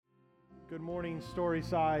Good morning,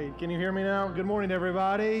 Storyside. Can you hear me now? Good morning,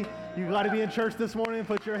 everybody. You glad to be in church this morning?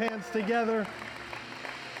 Put your hands together.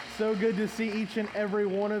 So good to see each and every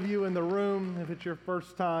one of you in the room. If it's your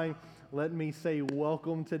first time, let me say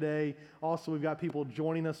welcome today. Also, we've got people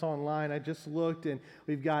joining us online. I just looked, and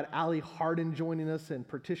we've got Allie Harden joining us and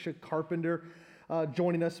Patricia Carpenter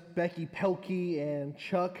joining us, Becky Pelkey and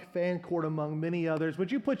Chuck Fancourt, among many others. Would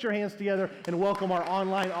you put your hands together and welcome our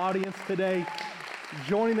online audience today,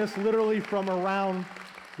 joining us literally from around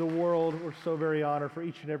the world. We're so very honored for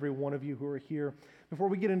each and every one of you who are here. Before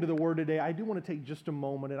we get into the Word today, I do want to take just a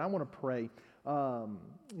moment, and I want to pray.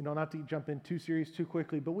 Not to jump in too serious too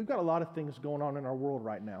quickly, but we've got a lot of things going on in our world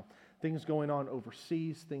right now. Things going on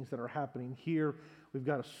overseas, things that are happening here. We've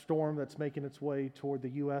got a storm that's making its way toward the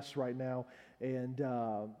U.S. right now. And,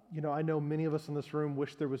 I know many of us in this room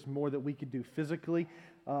wish there was more that we could do physically,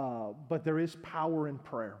 but there is power in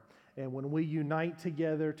prayer. And when we unite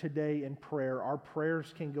together today in prayer, our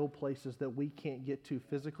prayers can go places that we can't get to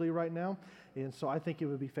physically right now. And so I think it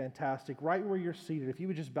would be fantastic, right where you're seated, if you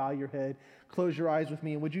would just bow your head, close your eyes with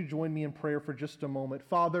me, and would you join me in prayer for just a moment?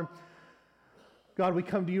 Father, God, we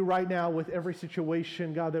come to you right now with every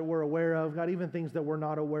situation, God, that we're aware of, God, even things that we're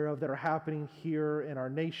not aware of that are happening here in our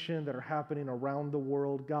nation, that are happening around the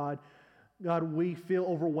world, God. God, we feel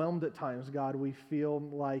overwhelmed at times, God. We feel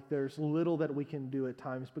like there's little that we can do at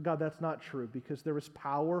times. But God, that's not true, because there is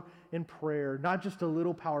power in prayer. Not just a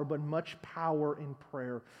little power, but much power in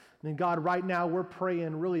prayer. And God, right now we're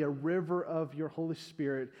praying really a river of your Holy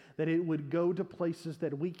Spirit, that it would go to places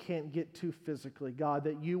that we can't get to physically. God,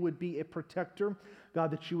 that you would be a protector.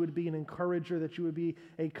 God, that you would be an encourager, that you would be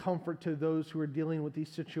a comfort to those who are dealing with these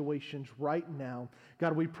situations right now.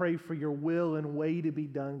 God, we pray for your will and way to be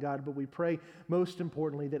done, God, but we pray most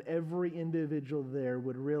importantly that every individual there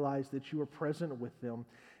would realize that you are present with them.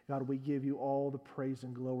 God, we give you all the praise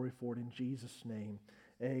and glory for it in Jesus' name.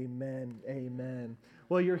 Amen. Amen.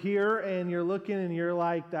 Well, you're here and you're looking and you're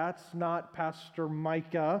like, that's not Pastor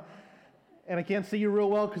Micah. And I can't see you real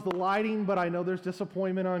well because the lighting, but I know there's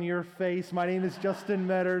disappointment on your face. My name is Justin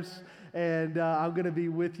Meadors, and I'm going to be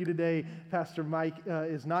with you today. Pastor Mike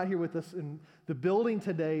is not here with us in the building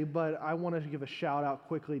today, but I wanted to give a shout out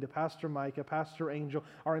quickly to Pastor Micah, Pastor Angel,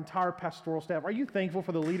 our entire pastoral staff. Are you thankful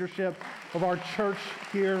for the leadership of our church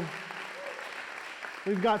here?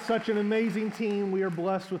 We've got such an amazing team. We are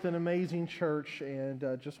blessed with an amazing church, and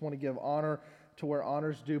just want to give honor to where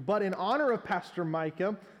honor's due. But in honor of Pastor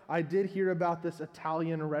Micah, I did hear about this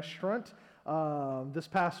Italian restaurant this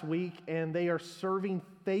past week, and they are serving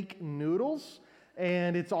fake noodles,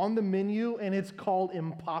 and it's on the menu, and it's called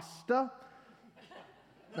impasta.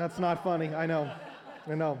 That's not funny. I know.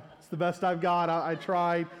 It's the best I've got. I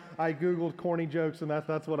tried. I Googled corny jokes, and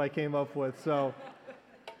that's what I came up with. So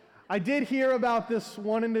I did hear about this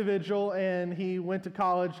one individual, and he went to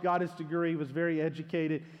college, got his degree, was very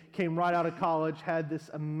educated, came right out of college, had this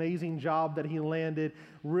amazing job that he landed,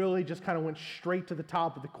 really just kind of went straight to the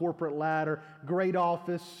top of the corporate ladder, great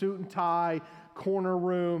office, suit and tie, corner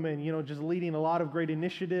room, and just leading a lot of great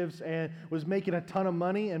initiatives, and was making a ton of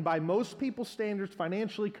money, and by most people's standards,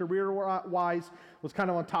 financially, career-wise, was kind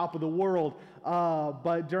of on top of the world.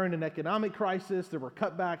 But during an economic crisis, there were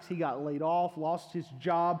cutbacks. He got laid off, lost his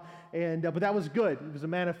job, but that was good. He was a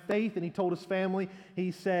man of faith, and he told his family,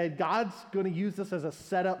 he said, God's going to use this as a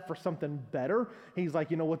setup for something better. He's like,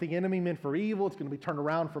 what the enemy meant for evil, it's going to be turned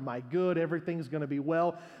around for my good. Everything's going to be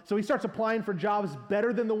well. So he starts applying for jobs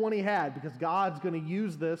better than the one he had, because God's going to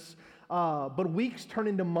use this. But weeks turn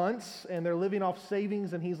into months, and they're living off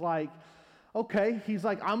savings, and he's like, okay,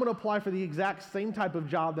 I'm going to apply for the exact same type of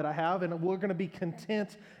job that I have, and we're going to be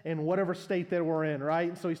content in whatever state that we're in, right?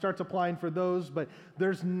 And so he starts applying for those, but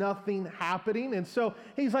there's nothing happening. And so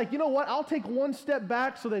he's like, you know what? I'll take one step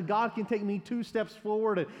back so that God can take me 2 steps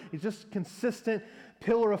forward. And he's just consistent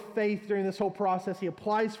pillar of faith during this whole process. He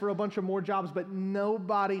applies for a bunch of more jobs, but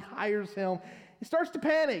nobody hires him. He starts to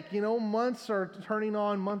panic, months are turning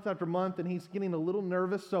on month after month, and he's getting a little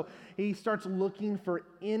nervous, so he starts looking for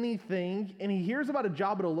anything, and he hears about a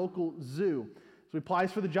job at a local zoo. So he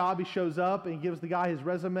applies for the job, he shows up, and he gives the guy his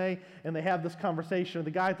resume, and they have this conversation.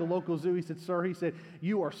 The guy at the local zoo, he said, sir,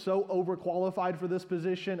 you are so overqualified for this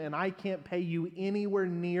position, and I can't pay you anywhere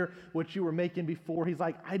near what you were making before. He's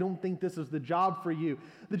like, I don't think this is the job for you.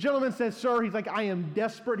 The gentleman says, sir, he's like, I am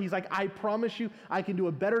desperate. He's like, I promise you, I can do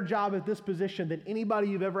a better job at this position than anybody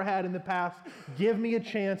you've ever had in the past. Give me a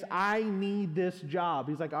chance. I need this job.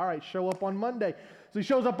 He's like, all right, show up on Monday. So he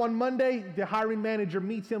shows up on Monday, the hiring manager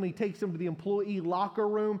meets him, he takes him to the employee locker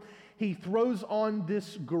room, he throws on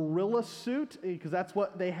this gorilla suit, because that's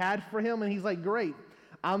what they had for him, and he's like, great,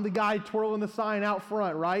 I'm the guy twirling the sign out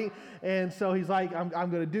front, right? And so he's like, I'm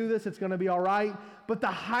going to do this. It's going to be all right. But the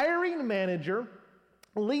hiring manager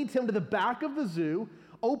leads him to the back of the zoo,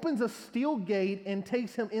 opens a steel gate, and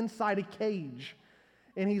takes him inside a cage.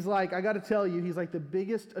 And he's like, I got to tell you, he's like, the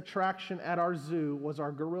biggest attraction at our zoo was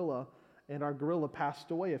our gorilla, and our gorilla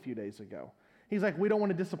passed away a few days ago. He's like, we don't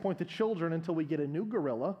want to disappoint the children until we get a new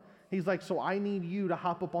gorilla. He's like, so I need you to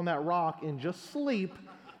hop up on that rock and just sleep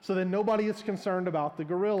so that nobody is concerned about the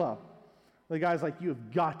gorilla. The guy's like, you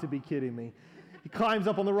have got to be kidding me. He climbs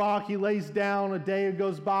up on the rock, he lays down, a day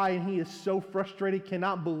goes by, and he is so frustrated,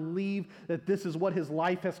 cannot believe that this is what his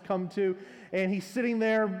life has come to. And he's sitting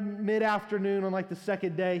there mid-afternoon on like the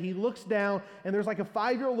second day. He looks down, and there's like a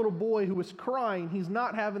 5-year-old little boy who is crying. He's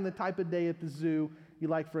not having the type of day at the zoo you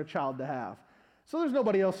like for a child to have. So there's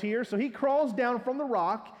nobody else here, so he crawls down from the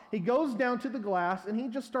rock, he goes down to the glass, and he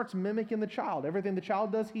just starts mimicking the child. Everything the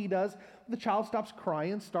child does, he does. The child stops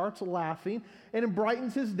crying, starts laughing, and it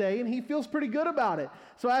brightens his day, and he feels pretty good about it.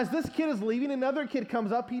 So as this kid is leaving, another kid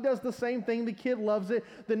comes up, he does the same thing, the kid loves it.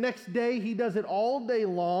 The next day, he does it all day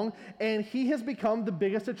long, and he has become the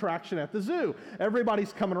biggest attraction at the zoo.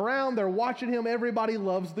 Everybody's coming around, they're watching him, everybody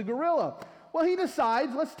loves the gorilla. Well, he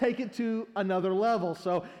decides, let's take it to another level.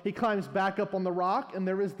 So he climbs back up on the rock, and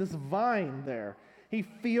there is this vine there. He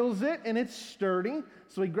feels it, and it's sturdy.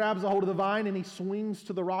 So he grabs a hold of the vine, and he swings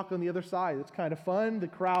to the rock on the other side. It's kind of fun. The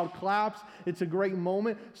crowd claps. It's a great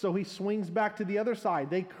moment. So he swings back to the other side.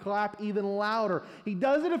 They clap even louder. He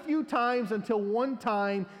does it a few times until one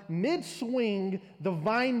time, mid-swing, the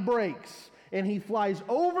vine breaks, and he flies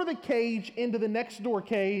over the cage into the next door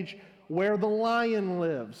cage where the lion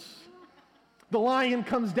lives. The lion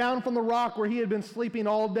comes down from the rock where he had been sleeping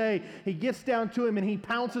all day. He gets down to him and he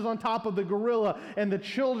pounces on top of the gorilla, and the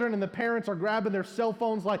children and the parents are grabbing their cell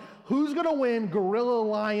phones like, who's going to win, gorilla,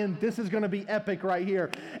 lion? This is going to be epic right here.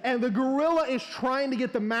 And the gorilla is trying to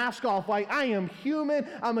get the mask off like, I am human,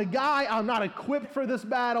 I'm a guy, I'm not equipped for this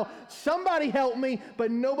battle. Somebody help me,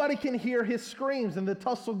 but nobody can hear his screams, and the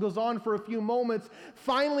tussle goes on for a few moments.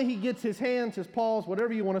 Finally, he gets his hands, his paws,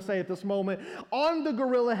 whatever you want to say at this moment, on the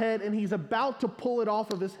gorilla head, and he's about to pull it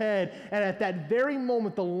off of his head. And at that very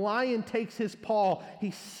moment, the lion takes his paw,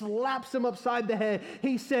 he slaps him upside the head.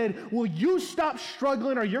 He said, will you stop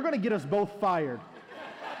struggling or you're going to get us both fired?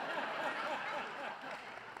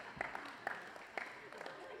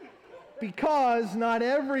 Because not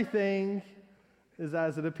everything is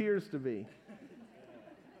as it appears to be.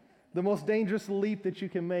 The most dangerous leap that you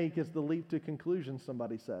can make is the leap to conclusion,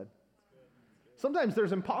 somebody said. Sometimes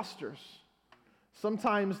there's imposters.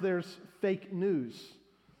 Sometimes there's fake news.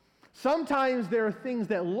 Sometimes there are things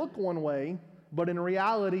that look one way, but in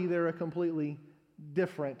reality, they're a completely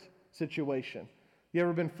different situation. You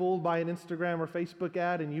ever been fooled by an Instagram or Facebook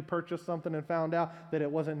ad and you purchased something and found out that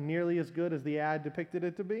it wasn't nearly as good as the ad depicted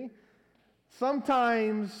it to be?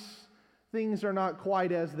 Sometimes things are not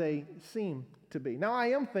quite as they seem to be. Now, I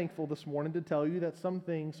am thankful this morning to tell you that some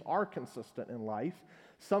things are consistent in life.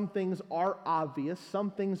 Some things are obvious.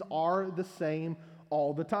 Some things are the same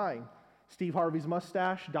all the time. Steve Harvey's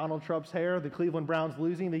mustache, Donald Trump's hair, the Cleveland Browns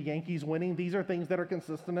losing, the Yankees winning. These are things that are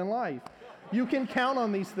consistent in life. You can count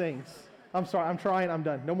on these things. I'm sorry, I'm trying, I'm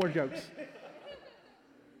done. No more jokes.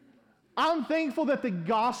 I'm thankful that the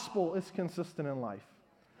gospel is consistent in life.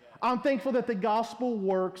 I'm thankful that the gospel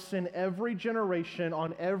works in every generation,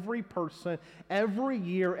 on every person, every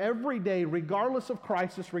year, every day, regardless of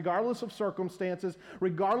crisis, regardless of circumstances,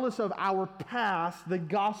 regardless of our past. The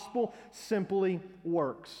gospel simply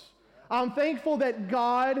works. I'm thankful that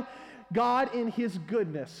God in His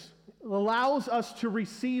goodness allows us to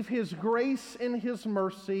receive His grace and His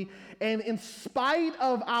mercy, and in spite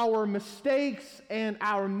of our mistakes and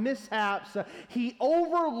our mishaps, He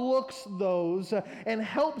overlooks those and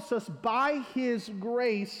helps us by His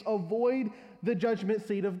grace avoid the judgment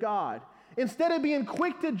seat of God. Instead of being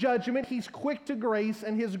quick to judgment, He's quick to grace,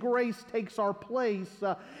 and His grace takes our place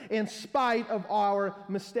in spite of our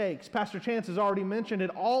mistakes. Pastor Chance has already mentioned it.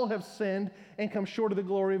 All have sinned and come short of the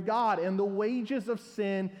glory of God, and the wages of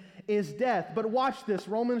sin is death. But watch this,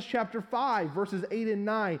 Romans chapter 5, verses 8 and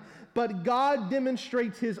 9. But God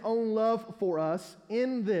demonstrates His own love for us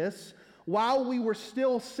in this: while we were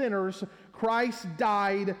still sinners, Christ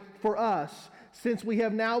died for us. Since we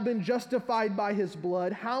have now been justified by His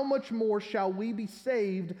blood, how much more shall we be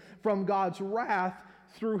saved from God's wrath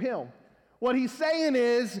through Him? What he's saying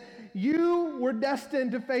is, you were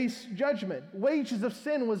destined to face judgment. Wages of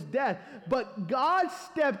sin was death. But God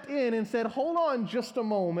stepped in and said, hold on just a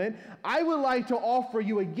moment. I would like to offer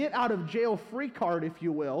you a get-out-of-jail-free card, if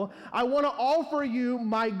you will. I want to offer you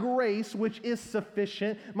my grace, which is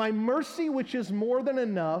sufficient, my mercy, which is more than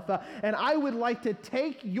enough, and I would like to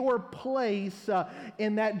take your place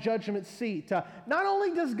in that judgment seat. Not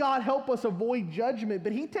only does God help us avoid judgment,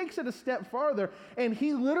 but he takes it a step farther, and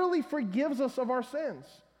he literally forgives us of our sins.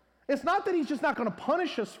 It's not that he's just not going to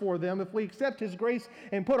punish us for them if we accept his grace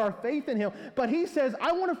and put our faith in him, but he says,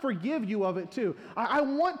 I want to forgive you of it too. I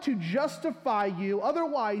want to justify you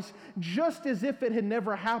otherwise, just as if it had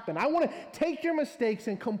never happened. I want to take your mistakes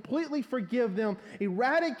and completely forgive them,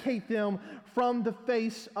 eradicate them from the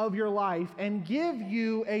face of your life, and give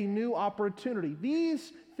you a new opportunity.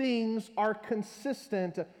 These things are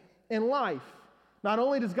consistent in life. Not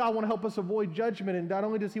only does God want to help us avoid judgment, and not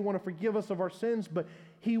only does he want to forgive us of our sins, but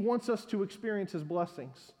he wants us to experience his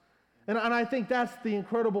blessings. And I think that's the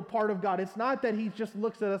incredible part of God. It's not that he just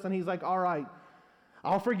looks at us and he's like, all right,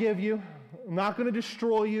 I'll forgive you. I'm not going to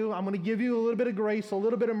destroy you. I'm going to give you a little bit of grace, a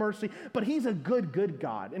little bit of mercy. But he's a good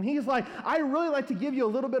God. And he's like, I really like to give you a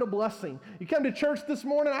little bit of blessing. You come to church this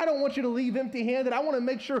morning, I don't want you to leave empty-handed. I want to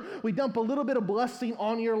make sure we dump a little bit of blessing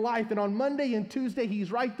on your life. And on Monday and Tuesday,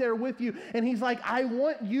 he's right there with you. And he's like, I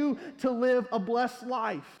want you to live a blessed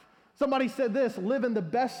life. Somebody said this, live in the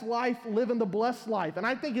best life, live in the blessed life. And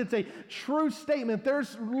I think it's a true statement.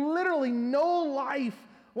 There's literally no life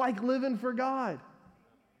like living for God.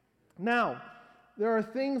 Now, there are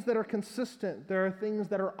things that are consistent. There are things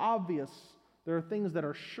that are obvious. There are things that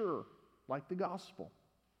are sure, like the gospel.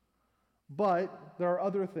 But there are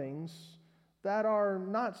other things that are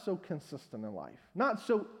not so consistent in life, not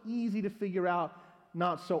so easy to figure out,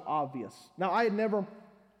 not so obvious. Now, I never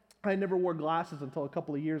wore glasses until a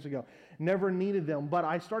couple of years ago. Never needed them, but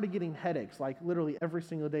I started getting headaches. Like literally every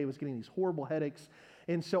single day I was getting these horrible headaches.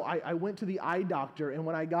 And so I went to the eye doctor, and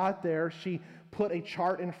when I got there, she put a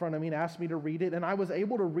chart in front of me and asked me to read it. And I was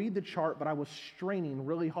able to read the chart, but I was straining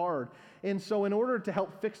really hard. And so in order to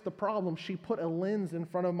help fix the problem, she put a lens in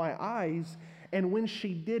front of my eyes. And when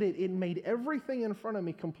she did it, it made everything in front of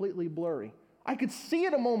me completely blurry. I could see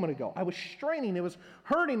it a moment ago. I was straining. It was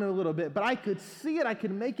hurting a little bit, but I could see it. I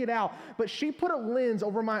could make it out. But she put a lens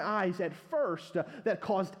over my eyes at first that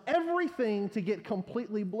caused everything to get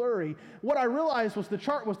completely blurry. What I realized was the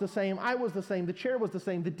chart was the same. I was the same. The chair was the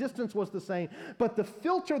same. The distance was the same. But the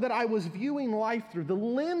filter that I was viewing life through, the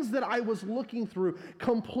lens that I was looking through,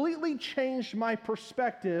 completely changed my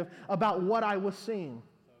perspective about what I was seeing.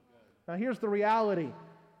 Now, here's the reality.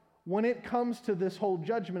 When it comes to this whole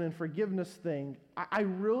judgment and forgiveness thing, I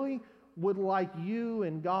really would like you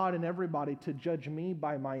and God and everybody to judge me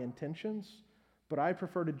by my intentions, but I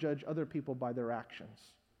prefer to judge other people by their actions.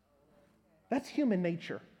 That's human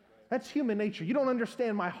nature. That's human nature. You don't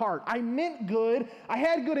understand my heart. I meant good. I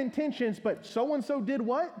had good intentions, but so-and-so did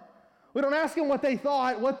what? We don't ask them what they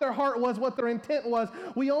thought, what their heart was, what their intent was.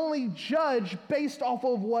 We only judge based off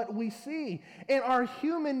of what we see. In our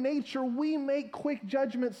human nature, we make quick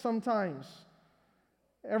judgments sometimes.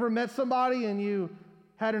 Ever met somebody and you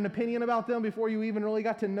had an opinion about them before you even really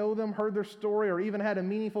got to know them, heard their story, or even had a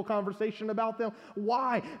meaningful conversation about them?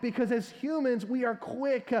 Why? Because as humans, we are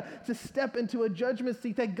quick to step into a judgment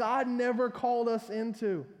seat that God never called us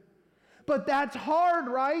into. But that's hard,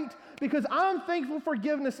 right? Because I'm thankful for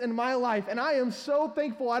forgiveness in my life, and I am so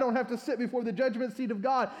thankful I don't have to sit before the judgment seat of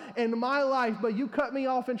God in my life, but you cut me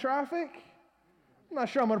off in traffic? I'm not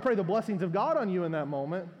sure I'm going to pray the blessings of God on you in that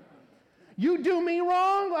moment. You do me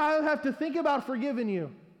wrong, I have to think about forgiving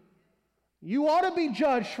you. You ought to be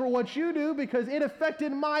judged for what you do because it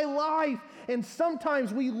affected my life. And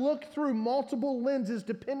sometimes we look through multiple lenses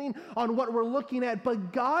depending on what we're looking at.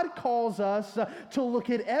 But God calls us to look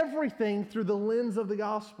at everything through the lens of the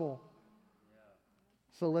gospel.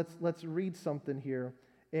 So let's read something here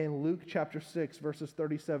in Luke chapter 6, verses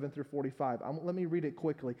 37 through 45. Let me read it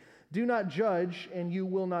quickly. Do not judge, and you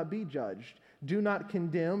will not be judged. Do not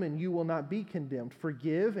condemn, and you will not be condemned.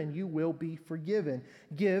 Forgive, and you will be forgiven.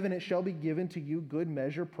 Give, and it shall be given to you good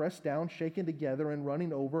measure, pressed down, shaken together, and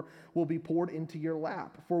running over, will be poured into your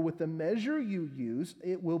lap. For with the measure you use,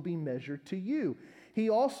 it will be measured to you. He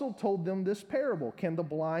also told them this parable. Can the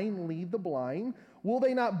blind lead the blind? Will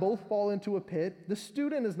they not both fall into a pit? The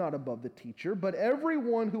student is not above the teacher, but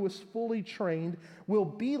everyone who is fully trained will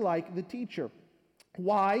be like the teacher.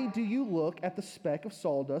 Why do you look at the speck of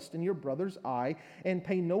sawdust in your brother's eye and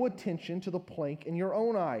pay no attention to the plank in your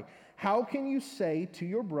own eye? How can you say to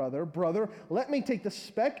your brother, brother, let me take the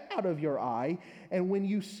speck out of your eye, and when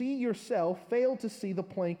you see yourself, fail to see the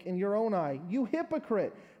plank in your own eye? You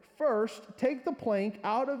hypocrite! First, take the plank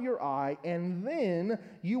out of your eye, and then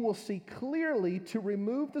you will see clearly to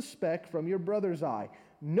remove the speck from your brother's eye.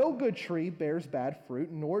 No good tree bears bad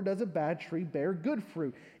fruit, nor does a bad tree bear good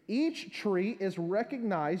fruit. Each tree is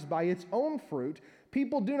recognized by its own fruit.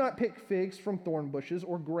 People do not pick figs from thorn bushes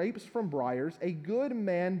or grapes from briars. A good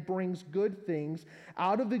man brings good things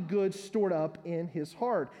out of the good stored up in his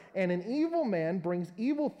heart. And an evil man brings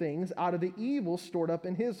evil things out of the evil stored up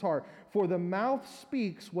in his heart. For the mouth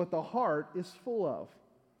speaks what the heart is full of.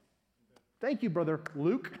 Thank you, Brother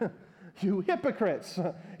Luke. You hypocrites.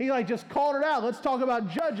 He just called it out. Let's talk about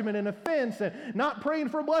judgment and offense and not praying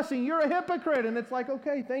for blessing. You're a hypocrite. And it's like,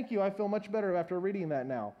 okay, thank you. I feel much better after reading that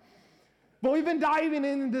now. But we've been diving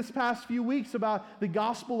in this past few weeks about the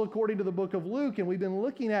gospel according to the book of Luke, and we've been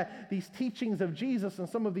looking at these teachings of Jesus and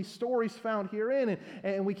some of these stories found herein,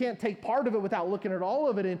 and we can't take part of it without looking at all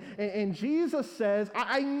of it. And Jesus says,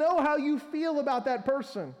 I know how you feel about that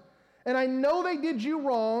person, and I know they did you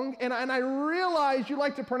wrong, and I realize you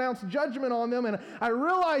like to pronounce judgment on them, and I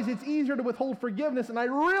realize it's easier to withhold forgiveness, and I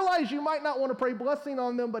realize you might not want to pray blessing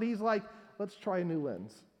on them, but he's like, let's try a new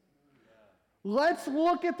lens. Let's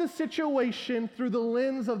look at the situation through the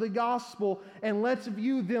lens of the gospel, and let's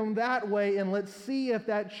view them that way, and let's see if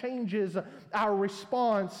that changes our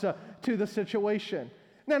response to the situation.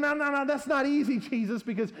 No, that's not easy, Jesus,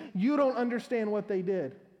 because you don't understand what they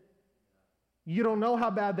did. You don't know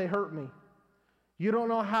how bad they hurt me. You don't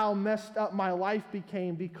know how messed up my life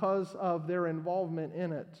became because of their involvement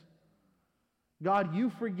in it. God,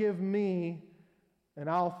 you forgive me, and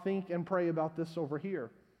I'll think and pray about this over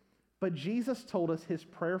here. But Jesus told us his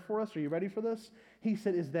prayer for us, are you ready for this? He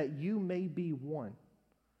said, is that you may be one.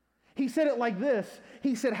 He said it like this.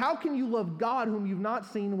 He said, how can you love God whom you've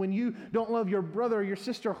not seen when you don't love your brother or your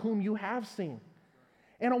sister whom you have seen?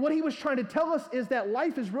 And what he was trying to tell us is that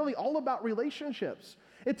life is really all about relationships.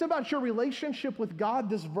 It's about your relationship with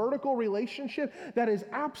God, this vertical relationship that is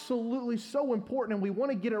absolutely so important, and we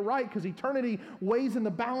want to get it right because eternity weighs in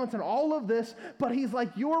the balance and all of this, but he's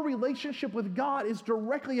like, your relationship with God is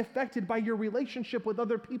directly affected by your relationship with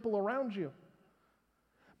other people around you.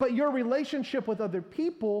 But your relationship with other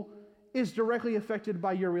people is directly affected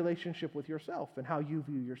by your relationship with yourself and how you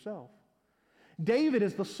view yourself. David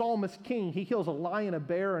is the psalmist king. He kills a lion, a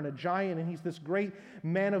bear, and a giant, and he's this great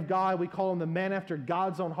man of God. We call him the man after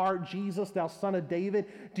God's own heart. Jesus, thou son of David.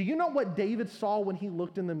 Do you know what David saw when he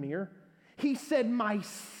looked in the mirror? He said, my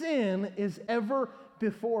sin is ever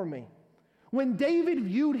before me. When David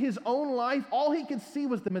viewed his own life, all he could see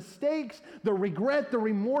was the mistakes, the regret, the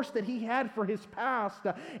remorse that he had for his past,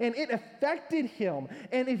 and it affected him.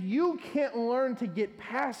 And if you can't learn to get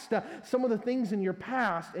past some of the things in your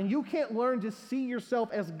past, and you can't learn to see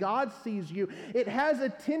yourself as God sees you, it has a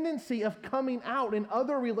tendency of coming out in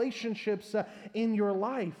other relationships in your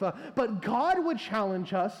life. But God would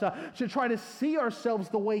challenge us to try to see ourselves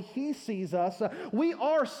the way he sees us. We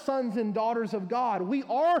are sons and daughters of God. We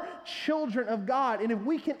are children of God, and if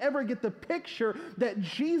we can ever get the picture that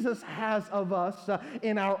Jesus has of us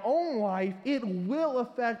in our own life, it will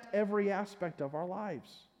affect every aspect of our lives.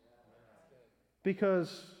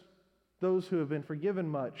 Because those who have been forgiven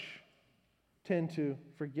much tend to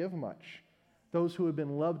forgive much. Those who have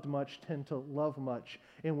been loved much tend to love much.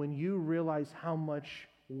 And when you realize how much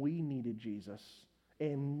we needed Jesus,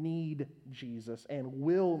 and need Jesus, and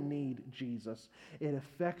will need Jesus, it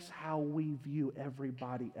affects how we view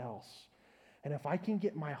everybody else. And if I can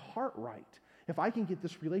get my heart right, if I can get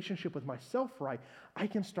this relationship with myself right, I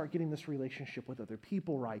can start getting this relationship with other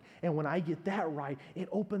people right. And when I get that right, it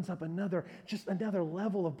opens up another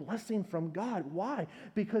level of blessing from God. Why?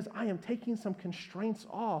 Because I am taking some constraints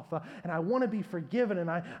off, and I want to be forgiven,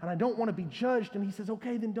 and I don't want to be judged. And he says,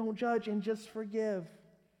 okay, then don't judge and just forgive.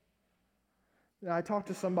 Now, I talked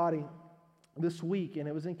to somebody this week, and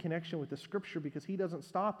it was in connection with the scripture, because he doesn't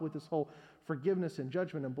stop with this whole forgiveness and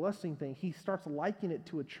judgment and blessing thing. He starts likening it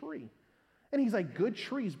to a tree. And he's like, good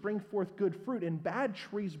trees bring forth good fruit, and bad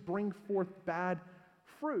trees bring forth bad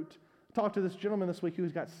fruit. I talked to this gentleman this week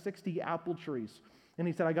who's got 60 apple trees. And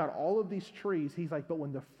he said, I got all of these trees. He's like, but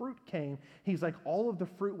when the fruit came, he's like, all of the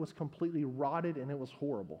fruit was completely rotted, and it was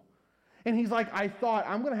horrible. And he's like, I thought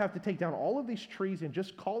I'm going to have to take down all of these trees and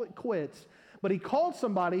just call it quits. But he called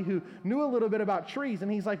somebody who knew a little bit about trees,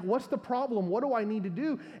 and he's like, what's the problem? What do I need to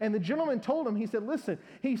do? And the gentleman told him, he said, listen,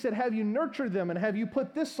 he said, have you nurtured them, and have you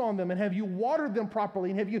put this on them, and have you watered them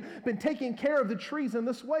properly, and have you been taking care of the trees in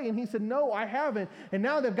this way? And he said, no, I haven't, and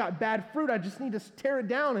now they've got bad fruit. I just need to tear it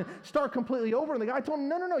down and start completely over. And the guy told him,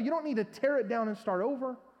 no, you don't need to tear it down and start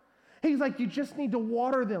over. He's like, you just need to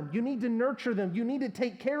water them. You need to nurture them. You need to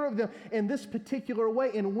take care of them in this particular way.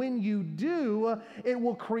 And when you do, it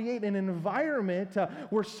will create an environment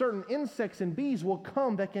where certain insects and bees will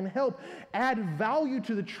come that can help add value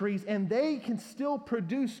to the trees, and they can still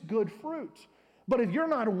produce good fruit. But if you're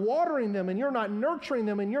not watering them and you're not nurturing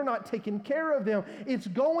them and you're not taking care of them, it's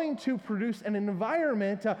going to produce an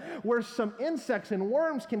environment where some insects and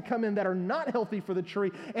worms can come in that are not healthy for the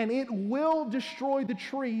tree, and it will destroy the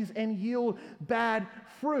trees and yield bad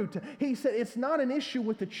fruit. He said it's not an issue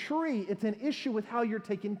with the tree, it's an issue with how you're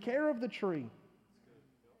taking care of the tree.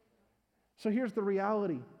 So here's the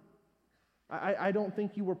reality. I don't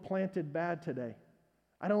think you were planted bad today.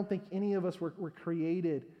 I don't think any of us were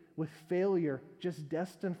created with failure just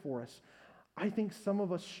destined for us. I think some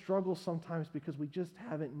of us struggle sometimes because we just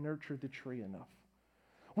haven't nurtured the tree enough.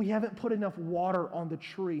 We haven't put enough water on the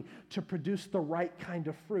tree to produce the right kind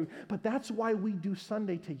of fruit. But that's why we do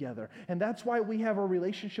Sunday together. And that's why we have a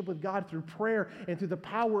relationship with God through prayer and through the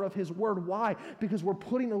power of His Word. Why? Because we're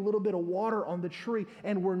putting a little bit of water on the tree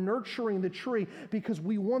and we're nurturing the tree because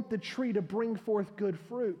we want the tree to bring forth good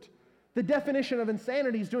fruit. The definition of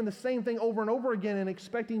insanity is doing the same thing over and over again and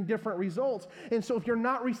expecting different results. And so if you're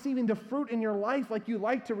not receiving the fruit in your life like you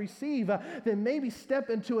like to receive, then maybe step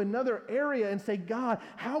into another area and say, God,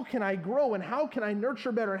 how can I grow and how can I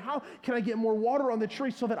nurture better and how can I get more water on the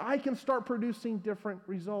tree so that I can start producing different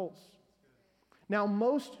results? Now,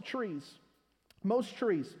 most trees,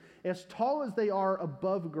 as tall as they are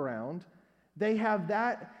above ground, they have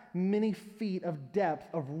that many feet of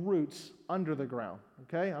depth of roots under the ground.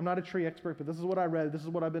 Okay? I'm not a tree expert, but this is what I read. This is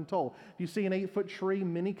what I've been told. If you see an 8-foot tree,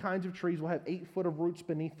 many kinds of trees will have 8 foot of roots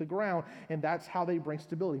beneath the ground, and that's how they bring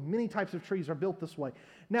stability. Many types of trees are built this way.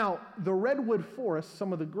 Now, the redwood forest,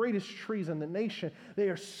 some of the greatest trees in the nation, they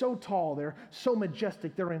are so tall, they're so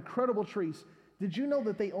majestic, they're incredible trees. Did you know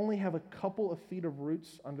that they only have a couple of feet of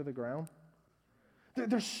roots under the ground?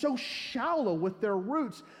 They're so shallow with their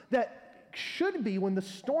roots that should be when the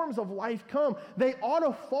storms of life come, they ought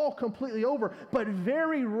to fall completely over, but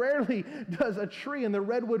very rarely does a tree in the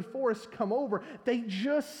redwood forest come over. They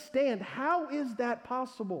just stand. How is that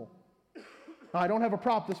possible? I don't have a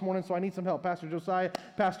prop this morning, so I need some help. Pastor Josiah,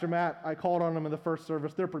 Pastor Matt, I called on them in the first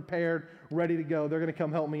service. They're prepared, ready to go. They're going to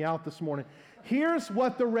come help me out this morning. Here's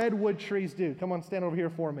what the redwood trees do. Come on, stand over here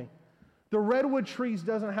for me. The redwood trees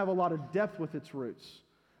doesn't have a lot of depth with its roots,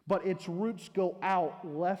 but its roots go out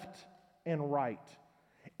left and right,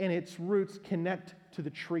 and its roots connect to the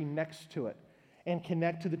tree next to it and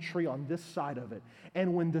connect to the tree on this side of it.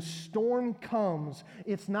 And when the storm comes,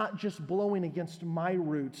 it's not just blowing against my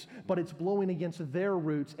roots, but it's blowing against their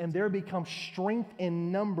roots, and there becomes strength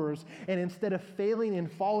in numbers, and instead of failing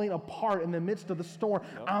and falling apart in the midst of the storm,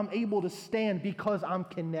 I'm able to stand because I'm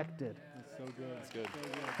connected. That's so good. That's good.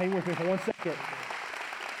 Hang with me for 1 second.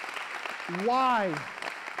 Why?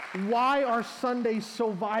 Why are Sundays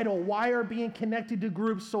so vital? Why are being connected to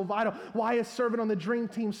groups so vital? Why is serving on the dream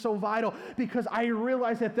team so vital? Because I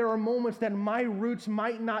realize that there are moments that my roots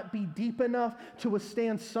might not be deep enough to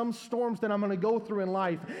withstand some storms that I'm going to go through in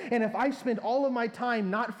life. And if I spend all of my time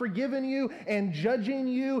not forgiving you and judging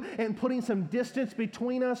you and putting some distance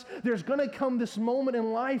between us, there's going to come this moment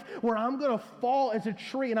in life where I'm going to fall as a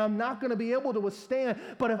tree and I'm not going to be able to withstand.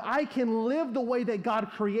 But if I can live the way that God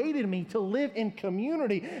created me to live in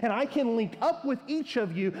community, and I can link up with each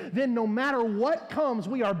of you, then no matter what comes,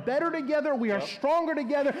 we are better together, we are stronger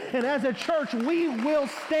together, and as a church, we will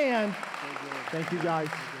stand. Thank you, guys.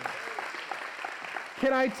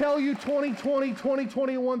 Can I tell you, 2020,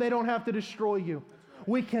 2021, they don't have to destroy you.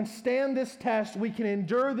 We can stand this test, we can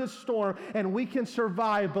endure this storm, and we can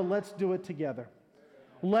survive, but let's do it together.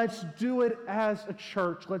 Let's do it as a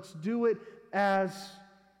church. Let's do it as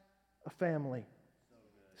a family.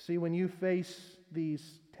 See, when you face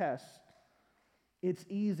these tests, it's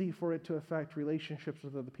easy for it to affect relationships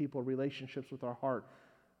with other people, relationships with our heart.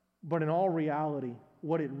 But in all reality,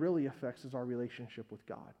 what it really affects is our relationship with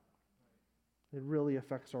God. It really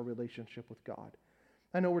affects our relationship with God.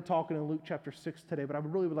 I know we're talking in Luke chapter 6 today, but I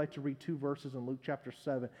really would like to read 2 verses in Luke chapter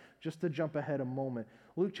 7, just to jump ahead a moment.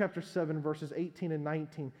 Luke chapter 7, verses 18 and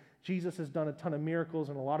 19. Jesus has done a ton of miracles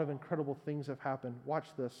and a lot of incredible things have happened. Watch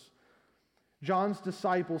this. John's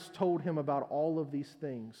disciples told him about all of these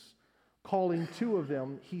things. Calling 2 of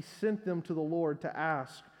them, he sent them to the Lord to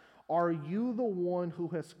ask, "Are you the one who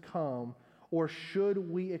has come, or should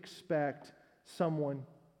we expect someone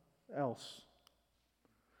else?"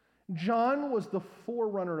 John was the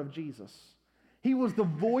forerunner of Jesus. He was the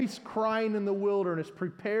voice crying in the wilderness,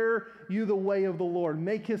 prepare you the way of the Lord,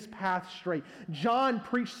 make his path straight. John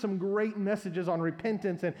preached some great messages on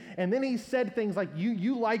repentance, and then he said things like,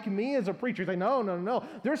 you like me as a preacher? He's like, no.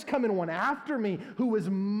 There's coming one after me who is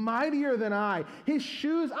mightier than I. His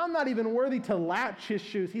shoes, I'm not even worthy to latch his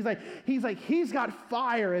shoes. He's like, he's got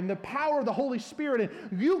fire and the power of the Holy Spirit,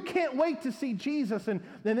 and you can't wait to see Jesus. And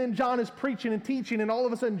then John is preaching and teaching, and all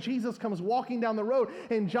of a sudden Jesus comes walking down the road,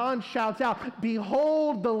 and John shouts out,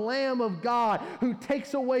 behold the Lamb of God who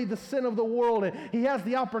takes away the sin of the world. And he has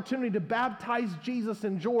the opportunity to baptize Jesus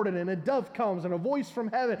in Jordan, and a dove comes and a voice from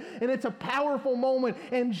heaven, and it's a powerful moment.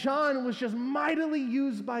 And John was just mightily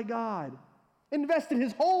used by God, invested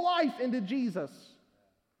his whole life into Jesus.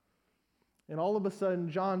 And all of a sudden,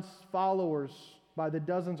 John's followers, by the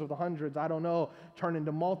dozens or the hundreds, I don't know, turn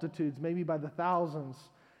into multitudes, maybe by the thousands.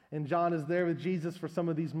 And John is there with Jesus for some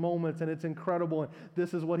of these moments, and it's incredible. And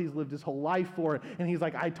this is what he's lived his whole life for. And he's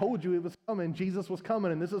like, I told you it was coming. Jesus was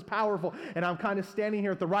coming, and this is powerful. And I'm kind of standing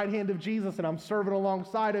here at the right hand of Jesus, and I'm serving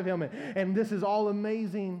alongside of him. And this is all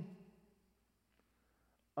amazing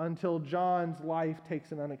until John's life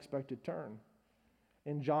takes an unexpected turn.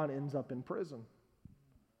 And John ends up in prison.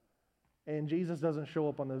 And Jesus doesn't show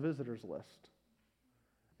up on the visitors list.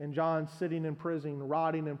 And John's sitting in prison,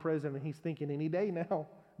 rotting in prison, and he's thinking, any day now,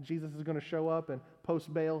 Jesus is going to show up and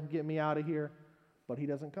post bail, get me out of here. But he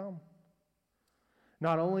doesn't come.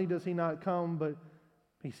 Not only does he not come, but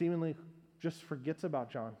he seemingly just forgets about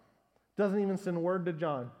John. Doesn't even send word to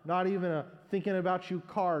John. Not even a thinking about you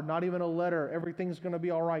card. Not even a letter. Everything's going to be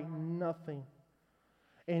all right. Nothing.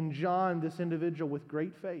 And John, this individual with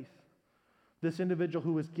great faith, this individual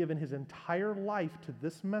who has given his entire life to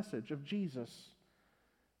this message of Jesus,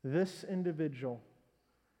 this individual,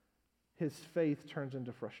 his faith turns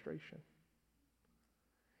into frustration.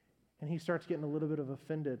 And he starts getting a little bit of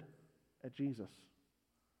offended at Jesus.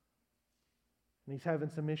 And he's having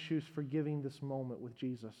some issues forgiving this moment with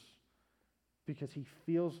Jesus because he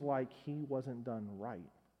feels like he wasn't done right.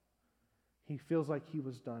 He feels like he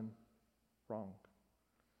was done wrong.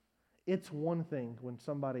 It's one thing when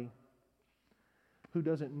somebody who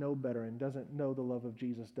doesn't know better and doesn't know the love of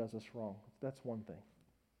Jesus does us wrong. That's one thing.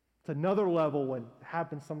 It's another level when it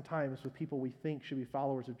happens sometimes with people we think should be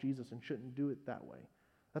followers of Jesus and shouldn't do it that way.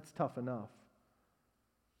 That's tough enough.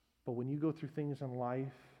 But when you go through things in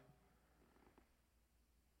life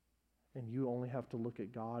and you only have to look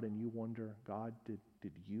at God and you wonder, God, did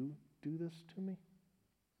you do this to me?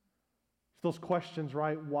 It's those questions,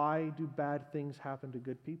 right? Why do bad things happen to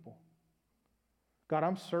good people? God,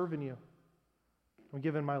 I'm serving you. I'm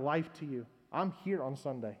giving my life to you. I'm here on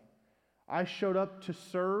Sunday. I showed up to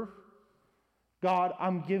serve. God,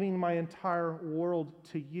 I'm giving my entire world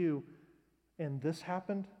to you. And this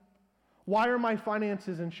happened? Why are my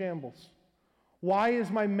finances in shambles? Why is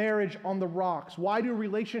my marriage on the rocks? Why do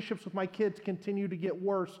relationships with my kids continue to get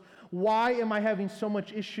worse? Why am I having so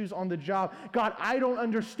much issues on the job? God, I don't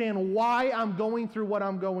understand why I'm going through what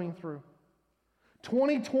I'm going through.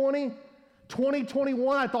 2020,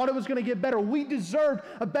 2021, I thought it was going to get better. We deserved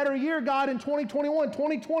a better year, God, in 2021.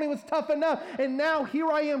 2020 was tough enough, and now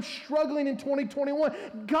here I am struggling in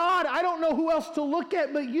 2021. God, I don't know who else to look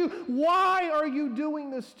at but you. Why are you doing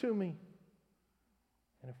this to me?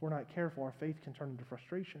 And if we're not careful, our faith can turn into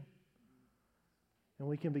frustration. And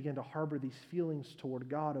we can begin to harbor these feelings toward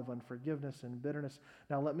God of unforgiveness and bitterness.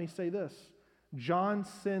 Now, let me say this. John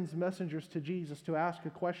sends messengers to Jesus to ask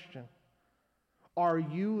a question. Are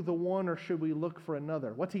you the one, or should we look for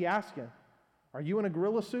another? What's he asking? Are you in a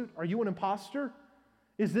gorilla suit? Are you an imposter?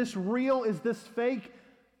 Is this real? Is this fake?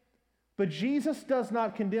 But Jesus does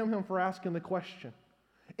not condemn him for asking the question.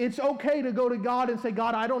 It's okay to go to God and say,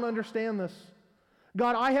 God, I don't understand this.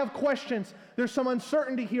 God, I have questions. There's some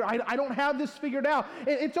uncertainty here. I don't have this figured out.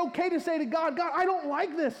 It's okay to say to God, God, I don't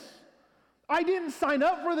like this. I didn't sign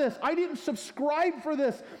up for this. I didn't subscribe for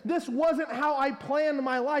this. This wasn't how I planned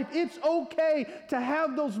my life. It's okay to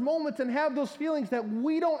have those moments and have those feelings that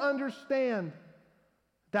we don't understand.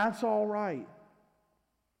 That's all right.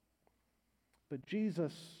 But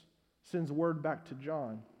Jesus sends word back to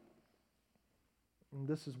John. And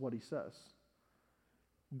this is what he says.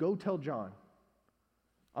 Go tell John,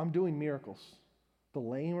 I'm doing miracles. The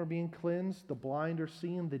lame are being cleansed, the blind are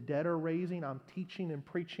seeing, the dead are raising. I'm teaching and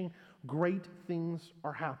preaching. Great things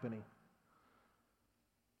are happening.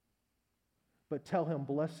 But tell him,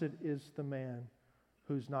 blessed is the man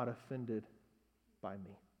who's not offended by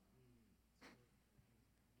me.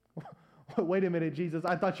 Wait a minute, Jesus.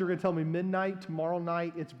 I thought you were going to tell me midnight, tomorrow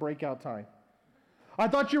night, it's breakout time. I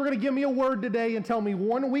thought you were going to give me a word today and tell me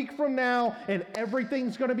 1 week from now and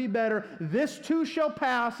everything's going to be better. This too shall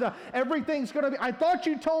pass. Everything's going to be... I thought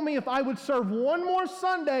you told me if I would serve one more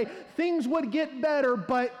Sunday, things would get better,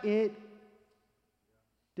 but it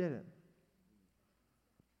didn't.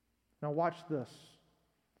 Now watch this.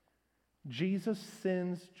 Jesus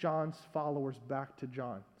sends John's followers back to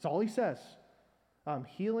John. That's all he says. I'm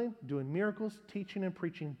healing, doing miracles, teaching and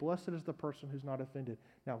preaching. Blessed is the person who's not offended.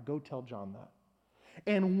 Now go tell John that.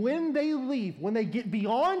 And when they leave, when they get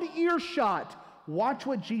beyond earshot, watch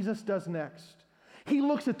what Jesus does next. He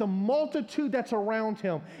looks at the multitude that's around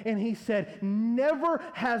him and he said, never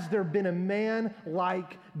has there been a man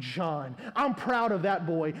like John. I'm proud of that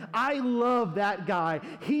boy. I love that guy.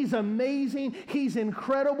 He's amazing. He's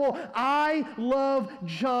incredible. I love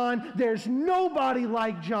John. There's nobody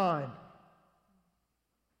like John.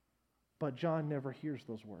 But John never hears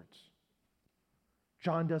those words.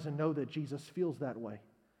 John doesn't know that Jesus feels that way.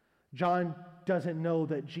 John doesn't know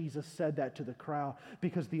that Jesus said that to the crowd,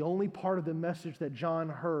 because the only part of the message that John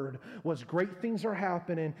heard was great things are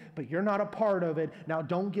happening, but you're not a part of it. Now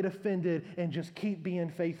don't get offended and just keep being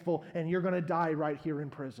faithful, and you're going to die right here in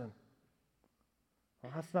prison.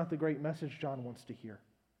 Well, that's not the great message John wants to hear.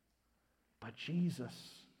 But Jesus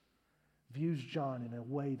views John in a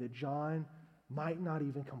way that John might not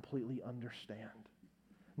even completely understand.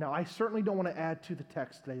 Now, I certainly don't want to add to the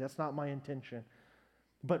text today. That's not my intention.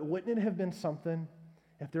 But wouldn't it have been something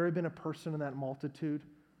if there had been a person in that multitude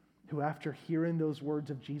who, after hearing those words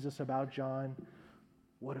of Jesus about John,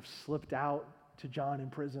 would have slipped out to John in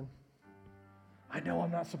prison? I know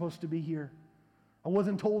I'm not supposed to be here. I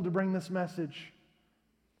wasn't told to bring this message.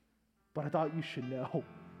 But I thought you should know.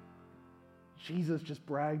 Jesus just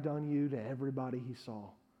bragged on you to everybody he saw.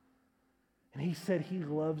 And he said he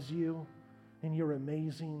loves you. And you're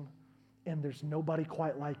amazing, and there's nobody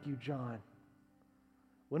quite like you, John.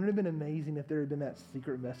 Wouldn't it have been amazing if there had been that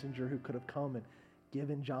secret messenger who could have come and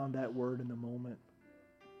given John that word in the moment?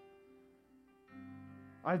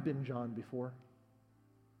 I've been John before,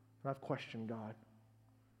 and I've questioned God.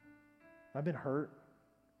 I've been hurt,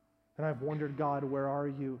 and I've wondered, God, where are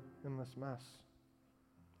you in this mess?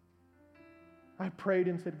 I prayed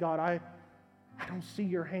and said, God, I don't see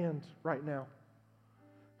your hand right now.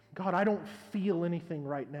 God, I don't feel anything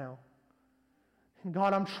right now. And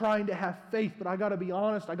God, I'm trying to have faith, but I got to be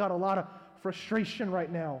honest, I got a lot of frustration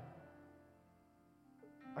right now.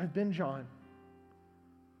 I've been John.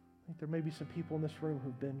 I think there may be some people in this room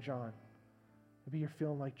who've been John. Maybe you're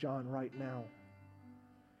feeling like John right now.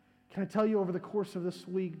 Can I tell you, over the course of this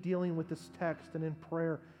week, dealing with this text and in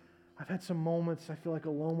prayer, I've had some moments I feel like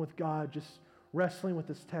alone with God, just wrestling with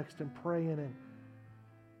this text and praying, and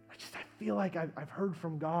I feel like I've heard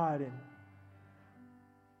from God. And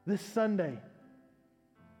this Sunday,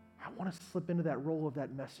 I want to slip into that role of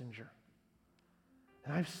that messenger.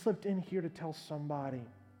 And I've slipped in here to tell somebody,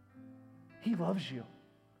 he loves you.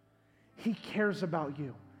 He cares about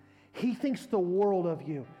you. He thinks the world of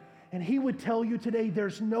you. And he would tell you today,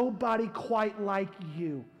 there's nobody quite like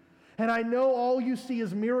you. And I know all you see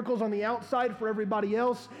is miracles on the outside for everybody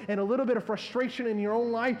else and a little bit of frustration in your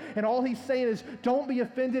own life. And all he's saying is, don't be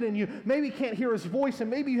offended. And you maybe can't hear his voice, and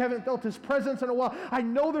maybe you haven't felt his presence in a while. I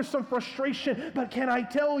know there's some frustration, but can I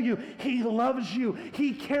tell you, he loves you.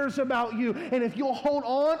 He cares about you. And if you'll hold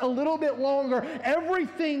on a little bit longer,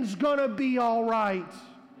 everything's going to be all right.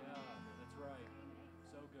 Yeah, that's right.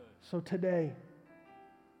 So good. So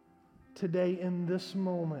today in this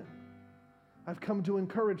moment, I've come to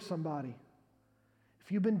encourage somebody.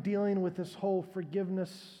 If you've been dealing with this whole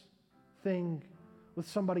forgiveness thing with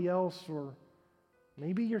somebody else or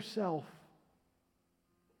maybe yourself,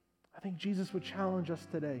 I think Jesus would challenge us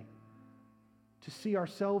today to see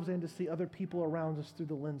ourselves and to see other people around us through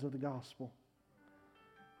the lens of the gospel.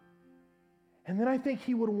 And then I think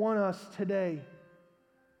he would want us today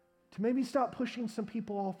to maybe stop pushing some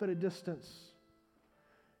people off at a distance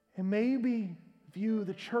and maybe view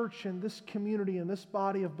the church and this community and this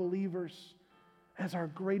body of believers as our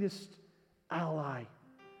greatest ally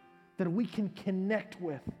that we can connect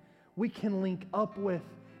with, we can link up with,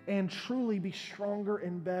 and truly be stronger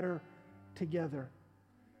and better together.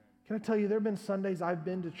 Can I tell you, there have been Sundays I've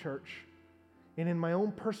been to church, and in my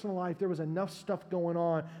own personal life, there was enough stuff going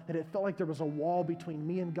on that it felt like there was a wall between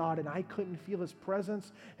me and God, and I couldn't feel his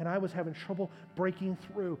presence, and I was having trouble breaking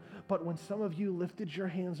through. But when some of you lifted your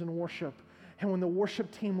hands in worship, and when the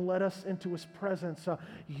worship team led us into his presence,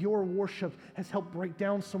 your worship has helped break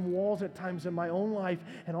down some walls at times in my own life.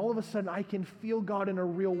 And all of a sudden, I can feel God in a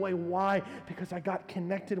real way. Why? Because I got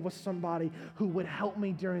connected with somebody who would help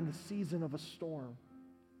me during the season of a storm.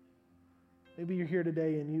 Maybe you're here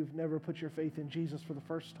today and you've never put your faith in Jesus for the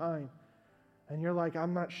first time. And you're like,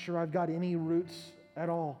 I'm not sure I've got any roots at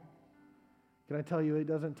all. Can I tell you, it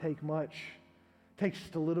doesn't take much. It takes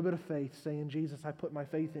just a little bit of faith saying, Jesus, I put my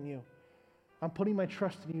faith in you. I'm putting my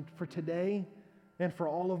trust in you for today and for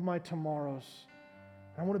all of my tomorrows.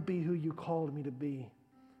 I want to be who you called me to be.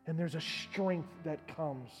 And there's a strength that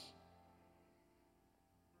comes.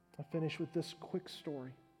 I finish with this quick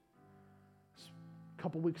story. A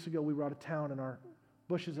couple weeks ago, we were out of town and our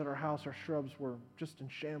bushes at our house, our shrubs were just in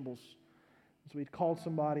shambles. So we'd called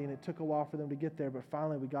somebody and it took a while for them to get there, but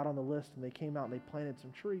finally we got on the list and they came out and they planted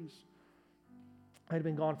some trees. I had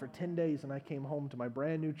been gone for 10 days and I came home to my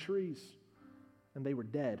brand new trees and they were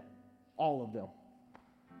dead, all of them.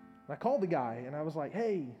 And I called the guy and I was like,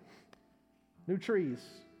 hey, new trees,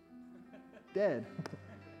 dead.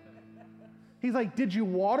 He's like, did you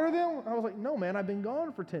water them? I was like, no, man, I've been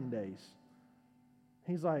gone for 10 days.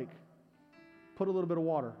 He's like, put a little bit of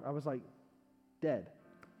water. I was like, dead.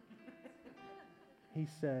 He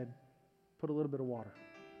said, put a little bit of water.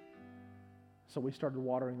 So we started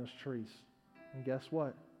watering those trees. And guess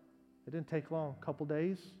what? It didn't take long. A couple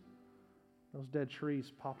days, those dead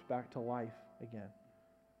trees popped back to life again.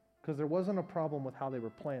 Because there wasn't a problem with how they were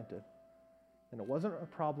planted. And it wasn't a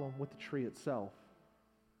problem with the tree itself.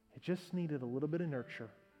 It just needed a little bit of nurture,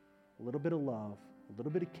 a little bit of love, a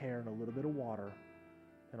little bit of care, and a little bit of water.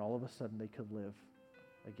 And all of a sudden they could live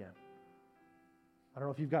again. I don't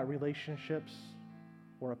know if you've got relationships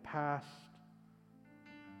or a past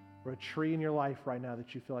or a tree in your life right now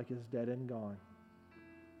that you feel like is dead and gone.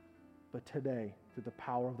 But today, through the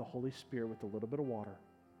power of the Holy Spirit with a little bit of water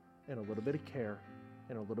and a little bit of care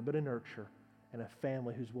and a little bit of nurture and a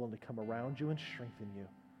family who's willing to come around you and strengthen you,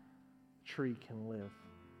 the tree can live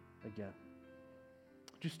again.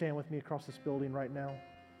 Would you stand with me across this building right now?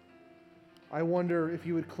 I wonder if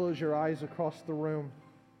you would close your eyes across the room.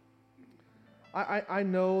 I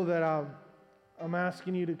know that I'm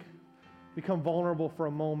asking you to become vulnerable for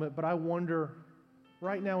a moment, but I wonder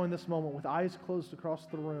right now in this moment with eyes closed across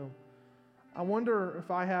the room, I wonder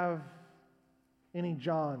if I have any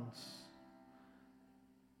Johns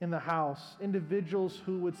in the house, individuals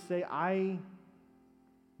who would say, I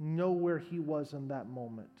know where he was in that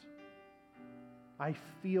moment. I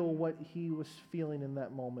feel what he was feeling in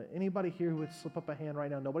that moment. Anybody here who would slip up a hand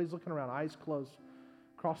right now? Nobody's looking around. Eyes closed.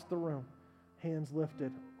 Across the room. Hands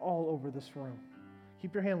lifted all over this room.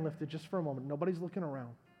 Keep your hand lifted just for a moment. Nobody's looking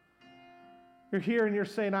around. You're here and you're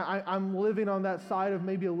saying, I'm living on that side of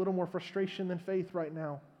maybe a little more frustration than faith right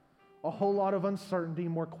now. A whole lot of uncertainty,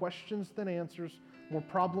 more questions than answers, more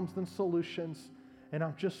problems than solutions. And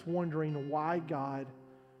I'm just wondering why, God,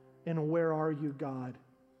 and where are you, God?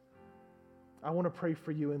 I want to pray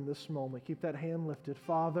for you in this moment. Keep that hand lifted.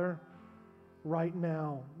 Father, right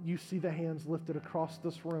now, you see the hands lifted across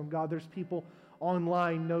this room. God, there's people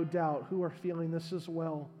online, no doubt, who are feeling this as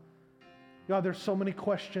well. God, there's so many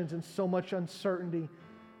questions and so much uncertainty.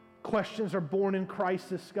 Questions are born in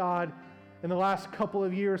crisis, God. In the last couple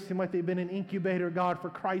of years, seem like they've been an incubator, God, for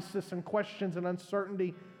crisis and questions and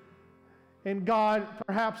uncertainty. And God,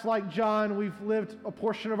 perhaps like John, we've lived a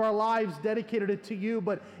portion of our lives dedicated it to you,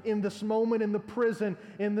 but in this moment in the prison,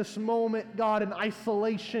 in this moment, God, in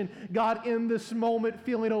isolation, God, in this moment,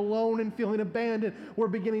 feeling alone and feeling abandoned, we're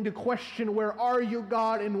beginning to question, where are you,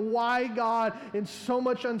 God, and why, God, in so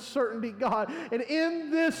much uncertainty, God. And in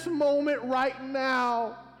this moment right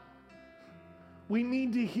now, we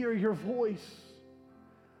need to hear your voice.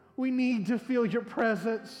 We need to feel your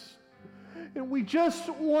presence. And we just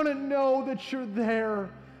want to know that you're there,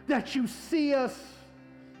 that you see us.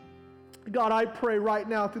 God, I pray right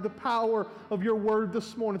now through the power of your word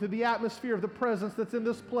this morning, through the atmosphere of the presence that's in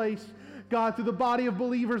this place, God, through the body of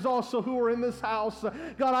believers also who are in this house.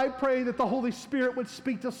 God, I pray that the Holy Spirit would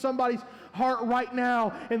speak to somebody's heart right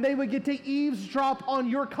now, and they would get to eavesdrop on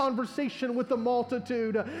your conversation with the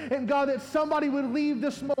multitude. And God, that somebody would leave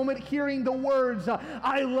this moment hearing the words,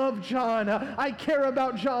 I love John. I care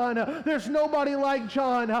about John. There's nobody like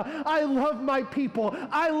John. I love my people.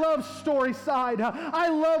 I love Storyside. I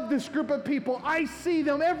love this group of people. I see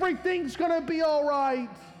them. Everything's going to be all right.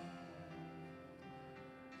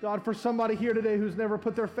 God, for somebody here today who's never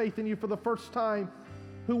put their faith in you for the first time,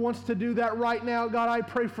 who wants to do that right now, God, I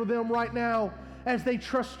pray for them right now as they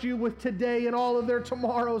trust you with today and all of their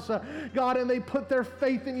tomorrows, God, and they put their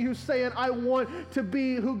faith in you saying, I want to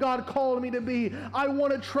be who God called me to be. I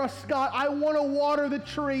want to trust God. I want to water the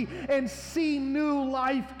tree and see new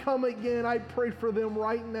life come again. I pray for them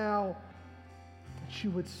right now that you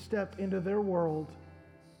would step into their world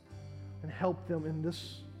and help them in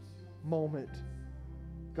this moment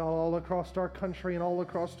God, all across our country and all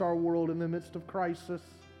across our world in the midst of crisis.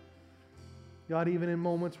 God, even in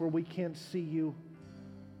moments where we can't see you,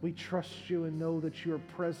 we trust you and know that you are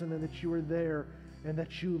present and that you are there and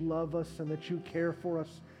that you love us and that you care for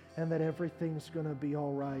us and that everything's going to be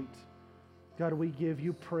all right. God, we give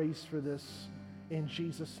you praise for this in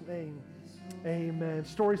Jesus' name. Amen.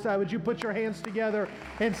 Storyside, would you put your hands together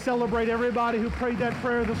and celebrate everybody who prayed that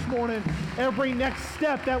prayer this morning, every next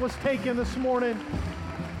step that was taken this morning.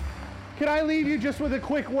 Can I leave you just with a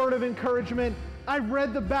quick word of encouragement? I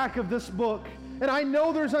read the back of this book, and I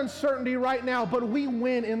know there's uncertainty right now, but we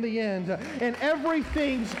win in the end, and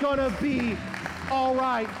everything's gonna be all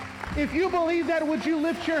right. If you believe that, would you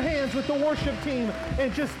lift your hands with the worship team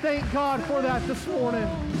and just thank God for that this morning?